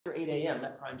8 a.m.,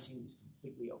 that crime scene was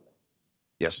completely open.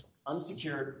 Yes.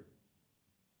 Unsecured.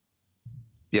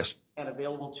 Yes. And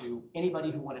available to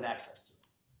anybody who wanted access to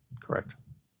it. Correct.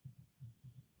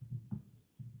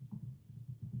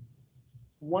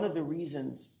 One of the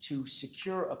reasons to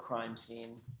secure a crime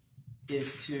scene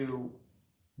is to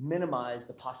minimize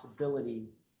the possibility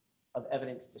of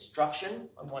evidence destruction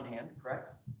on one hand,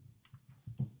 correct?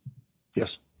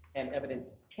 Yes. And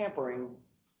evidence tampering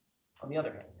on the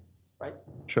other hand, right?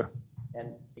 Sure.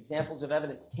 And examples of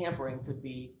evidence tampering could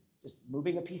be just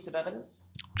moving a piece of evidence.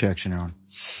 Objection, Your Honor.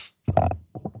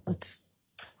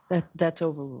 That's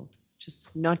overruled.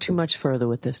 Just not too much further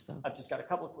with this, though. I've just got a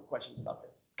couple of quick questions about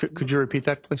this. Could you repeat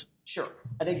that, please? Sure.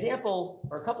 An example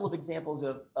or a couple of examples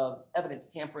of evidence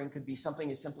tampering could be something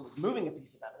as simple as moving a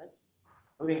piece of evidence,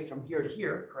 moving it from here to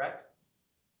here, correct?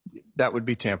 That would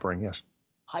be tampering, yes.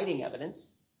 Hiding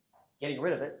evidence, getting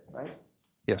rid of it, right?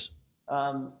 Yes.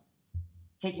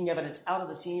 Taking evidence out of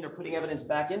the scene or putting evidence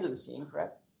back into the scene,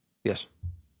 correct? Yes.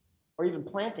 Or even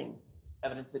planting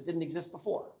evidence that didn't exist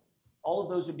before. All of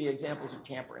those would be examples of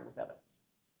tampering with evidence.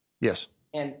 Yes.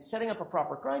 And setting up a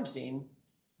proper crime scene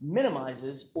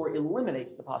minimizes or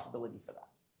eliminates the possibility for that.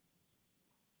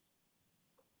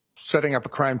 Setting up a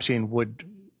crime scene would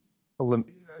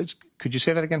could you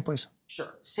say that again, please?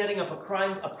 Sure. Setting up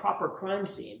a proper crime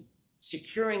scene,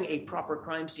 securing a proper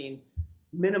crime scene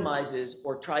minimizes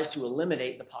or tries to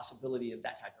eliminate the possibility of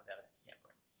that type of evidence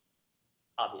tampering,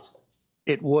 obviously.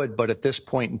 It would, but at this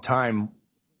point in time,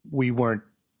 we weren't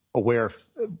aware.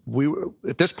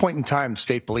 At this point in time,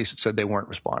 state police had said they weren't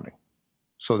responding.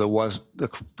 So there was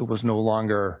no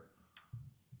longer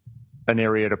an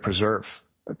area to preserve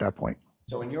at that point.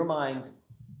 So in your mind,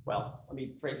 well, let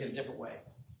me phrase it a different way.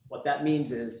 What that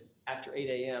means is after 8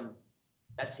 a.m.,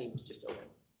 that scene was just open.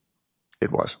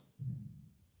 It was.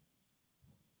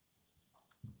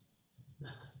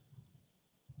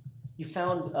 You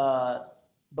found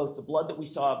both the blood that we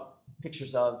saw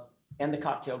pictures of and the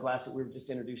cocktail glass that we were just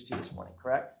introduced to this morning,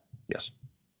 correct? Yes.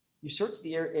 You searched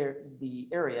the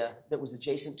area that was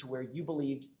adjacent to where you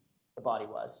believed the body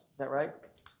was. Is that right?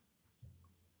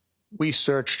 We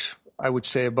searched, I would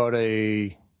say, about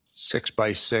a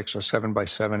 6x6 or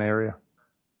 7x7 area.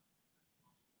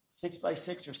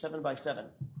 6x6 or 7x7?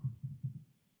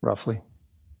 Roughly.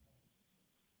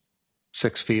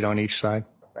 6 feet on each side.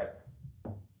 Right.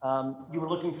 You were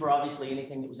looking for, obviously,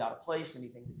 anything that was out of place,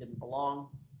 anything that didn't belong.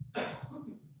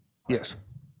 Yes.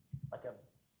 Like a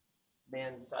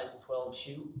man's size 12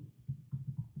 shoe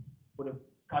would have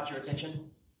caught your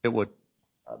attention? It would.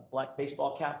 A black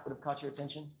baseball cap would have caught your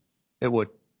attention? It would.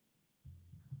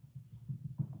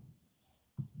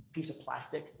 Piece of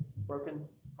plastic broken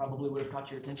probably would have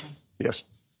caught your attention? Yes.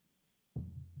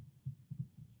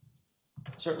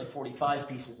 Certainly 45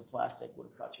 pieces of plastic would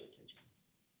have caught your attention.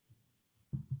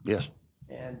 Yes.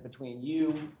 And between you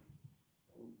and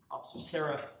Officer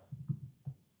Seraph,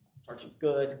 Sergeant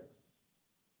Good,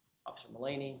 Officer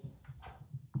Mullaney,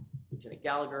 Lieutenant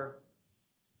Gallagher,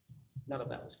 none of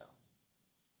that was found.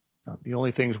 The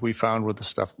only things we found were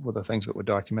the things that were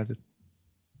documented.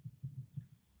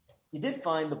 You did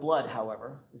find the blood,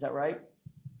 however. Is that right?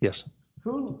 Yes.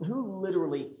 Who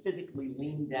literally physically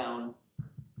leaned down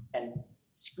and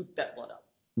scooped that blood up?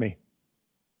 Me.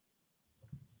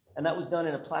 And that was done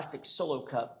in a plastic solo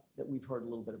cup that we've heard a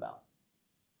little bit about.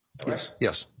 Yes. Right?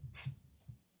 Yes.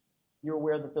 You're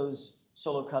aware that those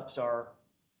solo cups are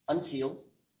unsealed?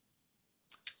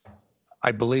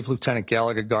 I believe Lieutenant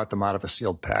Gallagher got them out of a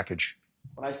sealed package.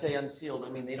 When I say unsealed, I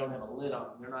mean they don't have a lid on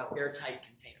them. They're not airtight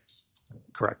containers.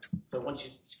 Correct. So once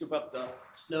you scoop up the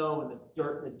snow and the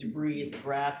dirt and the debris and the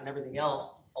grass and everything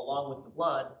else, along with the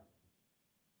blood,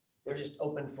 they're just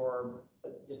open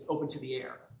to the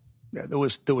air. Yeah, there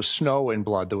was snow and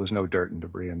blood. There was no dirt and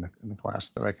debris in the class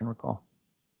that I can recall.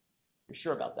 You're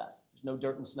sure about that? There's no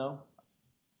dirt and snow?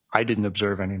 I didn't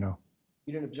observe any, no.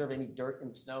 You didn't observe any dirt in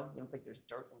the snow? You don't think there's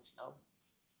dirt and snow?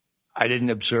 I didn't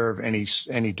observe any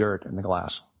dirt in the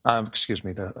glass. Excuse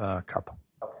me, the cup.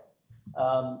 Okay.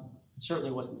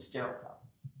 Certainly wasn't the sterile cup.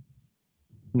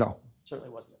 No. Certainly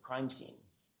wasn't the crime scene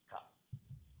cup.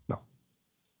 No.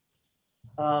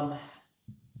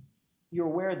 You're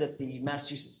aware that the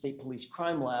Massachusetts State Police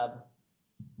Crime Lab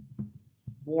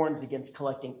warns against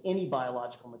collecting any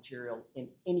biological material in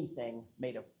anything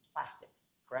made of plastic,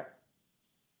 correct?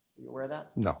 Are you aware of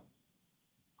that? No.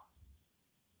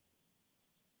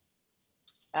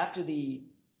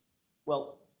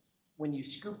 When you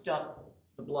scooped up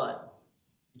the blood,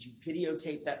 did you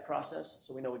videotape that process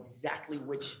so we know exactly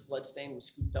which bloodstain was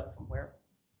scooped up from where?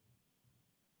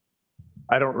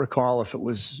 I don't recall if it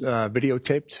was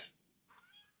videotaped.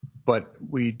 but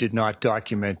we did not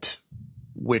document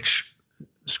which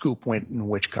scoop went in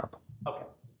which cup. Okay.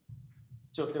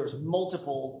 So if there was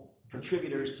multiple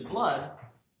contributors to blood,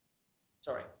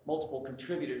 multiple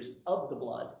contributors of the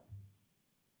blood,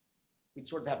 we'd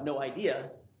sort of have no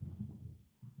idea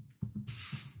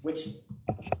which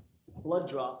blood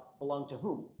drop belonged to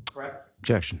whom, correct?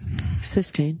 Objection.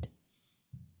 Sustained.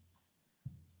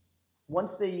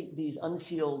 Once these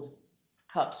unsealed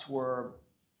cups were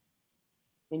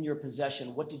in your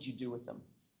possession, what did you do with them?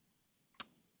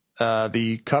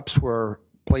 The cups were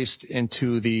placed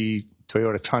into the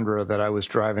Toyota Tundra that I was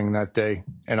driving that day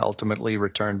and ultimately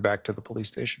returned back to the police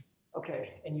station.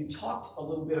 Okay, and you talked a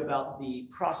little bit about the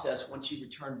process once you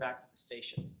returned back to the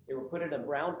station. They were put in a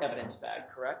brown evidence bag,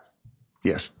 correct?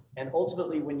 Yes. And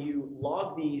ultimately, when you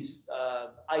log these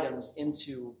items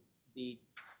into the,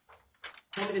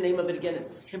 tell me the name of it again,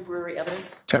 it's temporary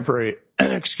evidence? Temporary,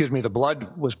 excuse me, the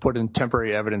blood was put in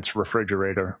temporary evidence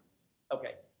refrigerator.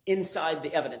 Okay, inside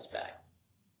the evidence bag.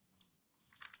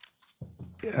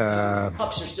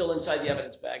 Cups are still inside the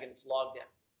evidence bag and it's logged in.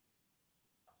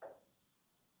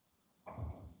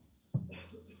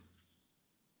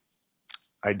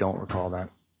 I don't recall that.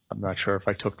 I'm not sure if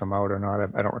I took them out or not.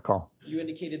 I don't recall. You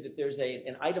indicated that there's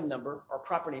an item number or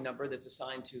property number that's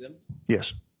assigned to them.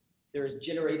 Yes. There is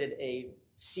generated a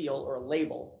seal or a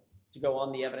label to go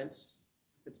on the evidence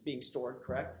that's being stored,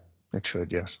 correct? It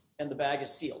should, yes. And the bag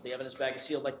is sealed. The evidence bag is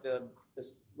sealed like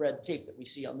this red tape that we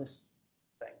see on this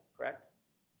thing, correct?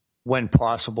 When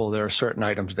possible, there are certain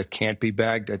items that can't be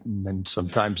bagged, and then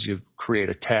sometimes you create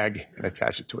a tag and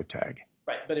attach it to a tag.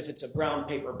 Right, but if it's a brown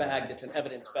paper bag that's an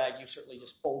evidence bag, you certainly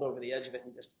just fold over the edge of it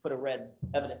and just put a red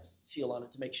evidence seal on it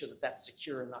to make sure that that's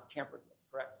secure and not tampered with,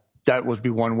 correct? That would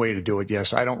be one way to do it,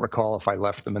 yes. I don't recall if I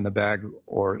left them in the bag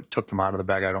or took them out of the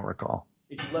bag. I don't recall.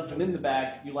 If you left them in the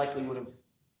bag, you likely would have,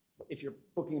 if you're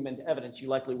booking them into evidence, you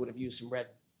likely would have used some red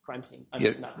crime scene,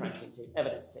 not crime scene tape,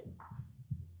 evidence tape.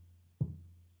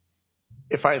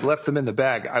 If I had left them in the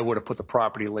bag, I would have put the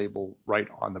property label right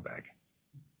on the bag.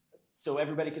 So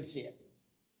everybody could see it?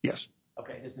 Yes.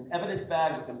 Okay, there's an evidence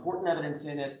bag with important evidence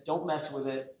in it. Don't mess with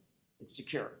it. It's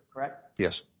secure, correct?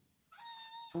 Yes.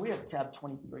 So we have tab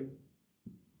 23. Do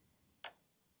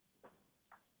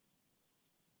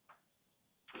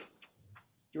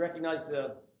you recognize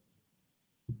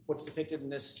what's depicted in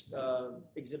this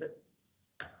exhibit?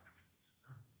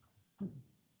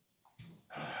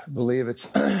 I believe it's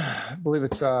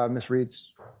Miss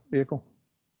Reed's vehicle.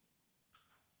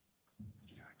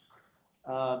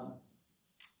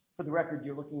 For the record,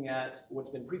 you're looking at what's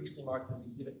been previously marked as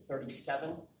Exhibit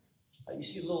 37. You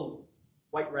see a little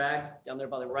white rag down there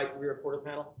by the right rear quarter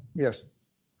panel? Yes.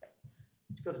 Okay.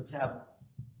 Let's go to tab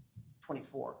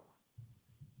 24.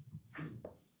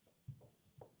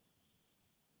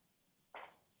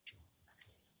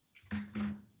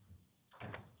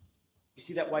 You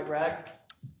see that white rag?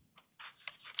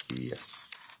 Yes.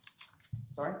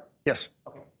 Sorry? Yes.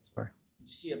 Okay. Sorry. Did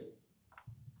you see a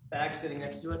bag sitting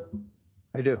next to it?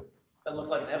 I do. Doesn't look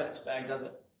like an evidence bag, does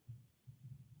it?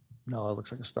 No, it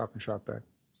looks like a Stop and Shop bag.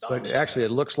 Stop and But Shop. actually,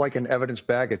 it looks like an evidence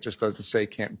bag. It just doesn't say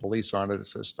Canton Police on it. It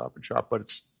says Stop and Shop,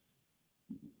 but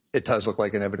it does look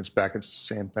like an evidence bag. It's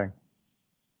the same thing.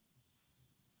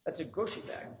 That's a grocery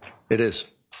bag. It is.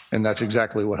 And that's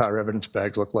exactly what our evidence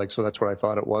bags look like. So that's what I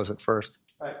thought it was at first.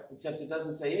 Right, except it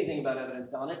doesn't say anything about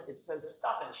evidence on it. It says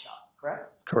Stop and Shop, correct?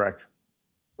 Correct.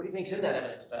 What do you think's in that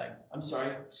evidence bag? I'm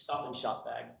sorry, Stop and Shop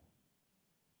bag.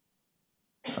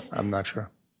 I'm not sure.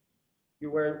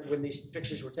 You were aware when these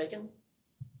pictures were taken?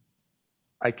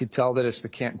 I could tell that it's the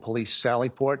Canton Police Sally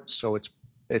Port, so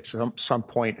it's some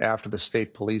point after the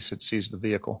state police had seized the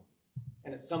vehicle.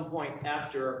 And at some point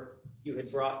after you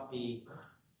had brought the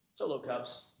solo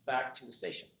cups back to the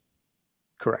station.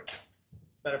 Correct. As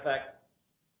a matter of fact,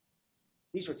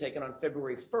 these were taken on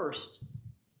February 1st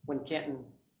when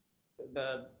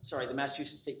the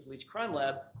Massachusetts State Police Crime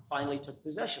Lab finally took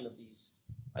possession of these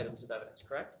items of evidence,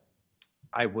 correct?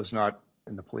 I was not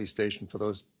in the police station for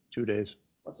those 2 days.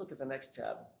 Let's look at the next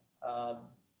tab,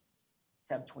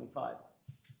 tab 25.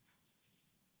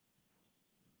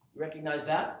 You recognize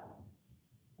that?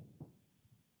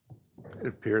 It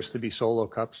appears to be solo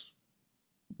cups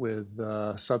with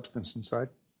substance inside.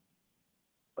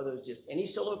 Are those just any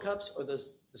solo cups or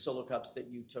those the solo cups that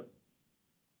you took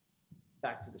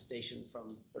back to the station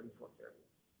from 34th Fairview?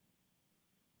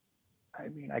 I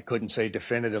mean, I couldn't say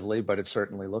definitively, but it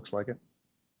certainly looks like it.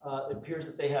 It appears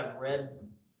that they have red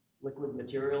liquid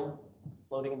material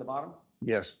floating in the bottom.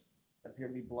 Yes. That appear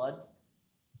to be blood.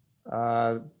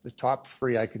 The top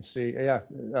three I can see. Yeah,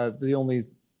 the only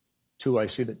two I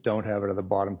see that don't have it are the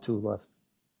bottom two left.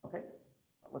 Okay.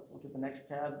 let's look at the next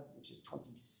tab, which is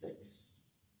 26.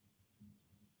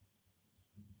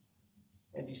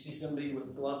 And do you see somebody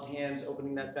with gloved hands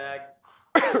opening that bag?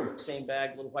 Same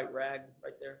bag, little white rag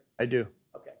right there? I do.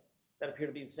 Okay. That appear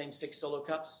to be the same 6 solo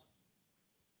cups?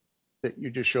 That you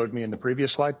just showed me in the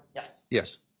previous slide? Yes.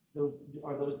 Yes.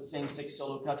 Are those the same 6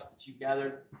 solo cups that you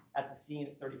gathered at the scene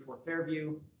at 34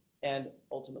 Fairview and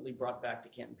ultimately brought back to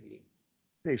Canton PD?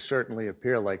 They certainly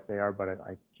appear like they are, but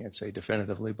I can't say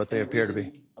definitively, but they appear to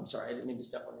be. I'm sorry, I didn't mean to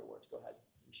step on your words. Go ahead.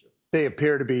 Sure. They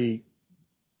appear to be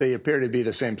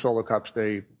the same solo cups,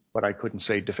 but I couldn't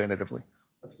say definitively.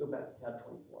 Let's go back to tab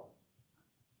 24.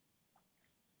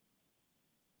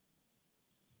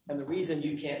 And the reason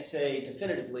you can't say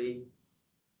definitively,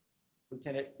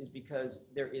 Lieutenant, is because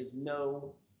there is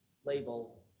no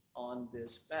label on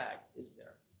this bag, is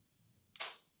there?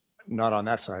 Not on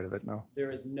that side of it, no.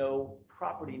 There is no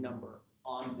property number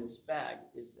on this bag,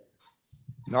 is there?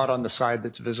 Not on the side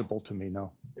that's visible to me,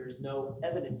 no. There's no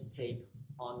evidence tape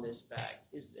on this bag,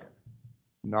 is there?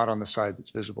 Not on the side that's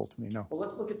visible to me, no. Well,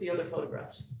 let's look at the other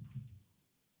photographs.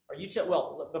 Are you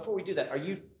well, before we do that, are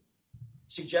you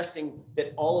suggesting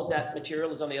that all of that material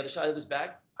is on the other side of this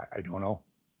bag? I don't know.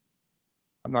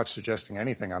 I'm not suggesting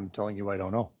anything. I'm telling you I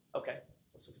don't know. Okay,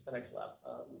 let's look at the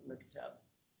next tab.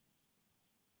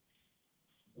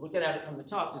 Looking at it from the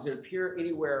top, does it appear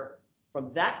anywhere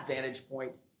from that vantage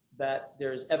point that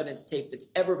there's evidence tape that's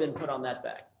ever been put on that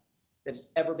bag, that has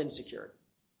ever been secured?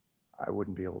 I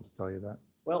wouldn't be able to tell you that.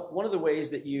 Well, one of the ways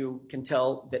that you can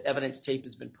tell that evidence tape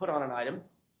has been put on an item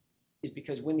is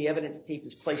because when the evidence tape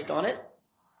is placed on it,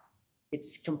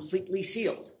 it's completely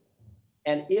sealed.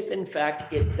 And if, in fact,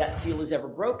 that seal is ever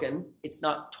broken, it's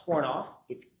not torn off,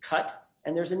 it's cut,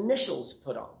 and there's initials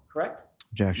put on, correct?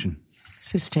 Objection.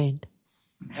 Sustained.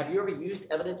 Have you ever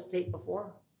used evidence tape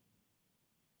before?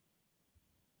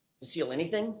 To seal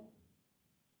anything?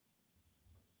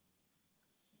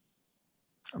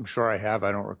 I'm sure I have.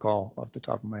 I don't recall off the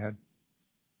top of my head.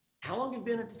 How long have you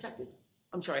been a detective?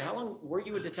 I'm sorry, how long were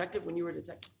you a detective when you were a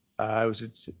detective? I was a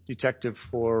detective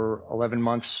for 11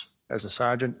 months as a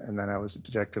sergeant, and then I was a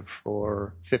detective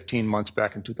for 15 months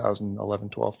back in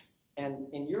 2011-12. And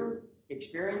in your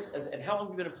experience, and how long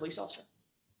have you been a police officer?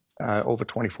 Over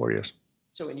 24 years.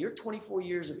 So in your 24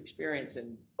 years of experience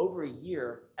and over a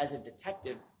year as a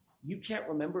detective, you can't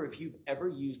remember if you've ever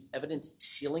used evidence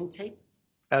sealing tape?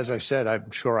 As I said, I'm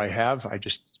sure I have. I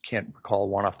just can't recall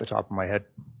one off the top of my head.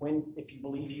 If you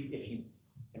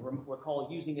can recall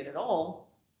using it at all,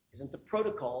 isn't the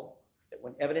protocol that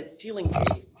when evidence sealing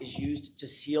tape is used to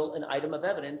seal an item of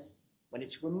evidence, when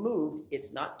it's removed,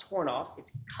 it's not torn off,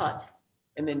 it's cut,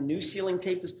 and then new sealing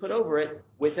tape is put over it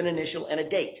with an initial and a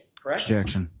date, correct?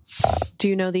 Objection. Do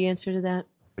you know the answer to that?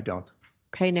 I don't.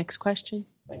 Okay, next question.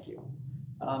 Thank you.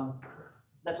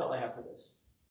 That's all I have for this.